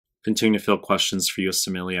Continuing to fill questions for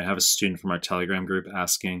usmle. I have a student from our Telegram group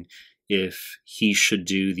asking if he should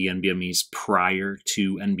do the NBMEs prior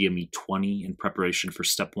to NBME 20 in preparation for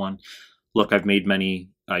step 1. Look, I've made many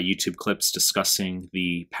YouTube clips discussing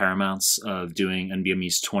the paramounts of doing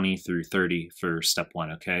NBMEs 20 through 30 for step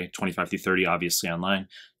 1, okay? 25 through 30 obviously online,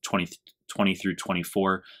 20 through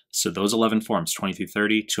 24. So those 11 forms, 20 through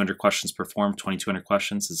 30, 200 questions per form, 2,200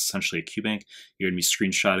 questions is essentially a QBank. You're going to be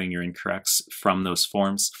screenshotting your incorrects from those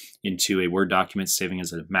forms into a Word document, saving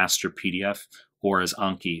as a master PDF or as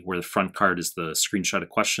Anki, where the front card is the screenshot of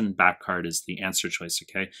question, back card is the answer choice,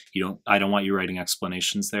 okay? I don't want you writing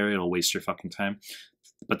explanations there. It'll waste your fucking time.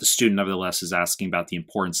 But the student, nevertheless, is asking about the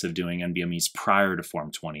importance of doing NBMEs prior to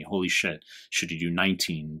Form 20. Holy shit. Should you do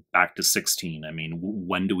 19, back to 16? I mean,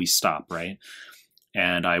 when do we stop, right?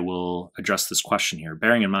 And I will address this question here.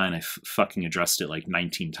 Bearing in mind, I fucking addressed it like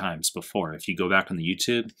 19 times before. If you go back on the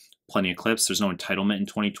YouTube, plenty of clips. There's no entitlement in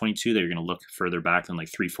 2022 that you're going to look further back than like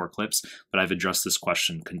 3-4 clips, but I've addressed this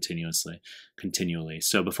question continually.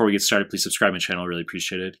 So before we get started, please subscribe to my channel. Really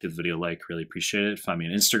appreciate it. Give the video a like. Really appreciate it. Find me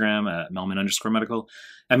on Instagram at mehlman_medical,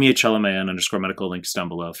 mehlman_medical. Links down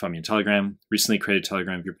below. Find me on Telegram. Recently created a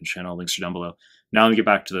Telegram group and channel. Links are down below. Now let me get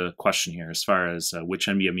back to the question here as far as which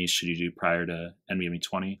NBMEs should you do prior to NBME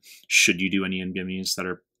 20? Should you do any NBMEs that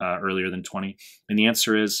are earlier than 20? And the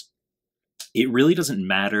answer is, it really doesn't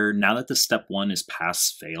matter. Now that the step 1 is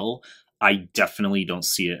pass fail, I definitely don't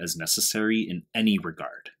see it as necessary in any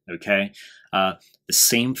regard, okay? The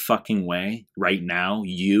same fucking way right now,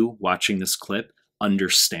 you watching this clip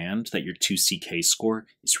understand that your 2CK score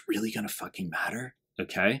is really gonna fucking matter,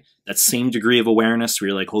 okay? That same degree of awareness where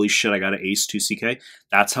you're like, holy shit, I got to ace 2CK.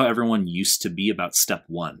 That's how everyone used to be about step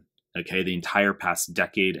 1. Okay, the entire past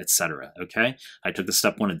decade, etc. Okay, I took the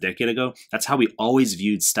step 1 a decade ago. That's how we always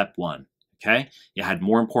viewed step 1. Okay, it had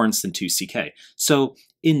more importance than 2CK. So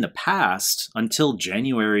in the past, until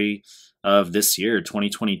January of this year,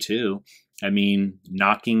 2022, I mean,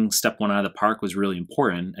 knocking step 1 out of the park was really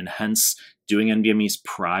important, and hence doing NBMEs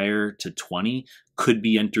prior to 20 could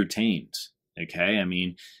be entertained. Okay, I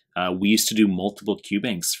mean, we used to do multiple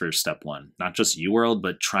QBanks for step 1, not just UWorld,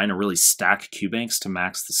 but trying to really stack QBanks to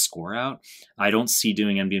max the score out. I don't see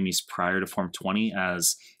doing NBMEs prior to Form 20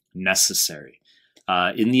 as necessary.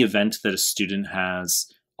 In the event that a student has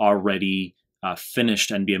already finished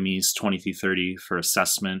NBMEs 20 through 30 for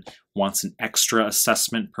assessment, wants an extra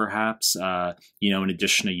assessment perhaps, in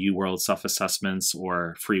addition to UWorld self-assessments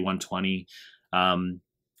or free 120,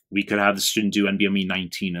 we could have the student do NBME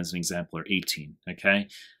 19 as an example, or 18, okay?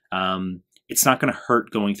 It's not going to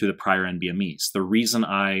hurt going through the prior NBMEs. The reason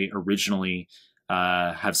I originally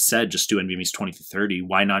have said just do NBMEs 20 through 30,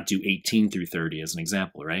 why not do 18 through 30 as an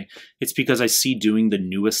example, right? It's because I see doing the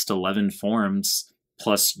newest 11 forms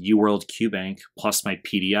plus UWorld QBank plus my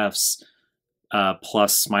PDFs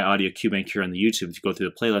plus my audio QBank here on the YouTube, if you go through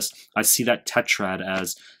the playlist, I see that tetrad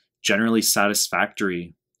as generally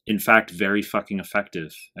satisfactory. In fact, very fucking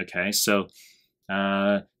effective, okay? So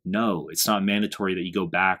no, it's not mandatory that you go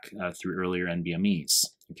back through earlier NBMEs,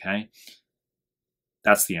 okay?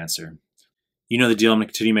 That's the answer. You know the deal. I'm going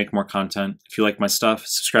to continue to make more content. If you like my stuff,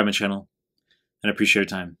 subscribe to my channel, and I appreciate your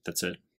time. That's it.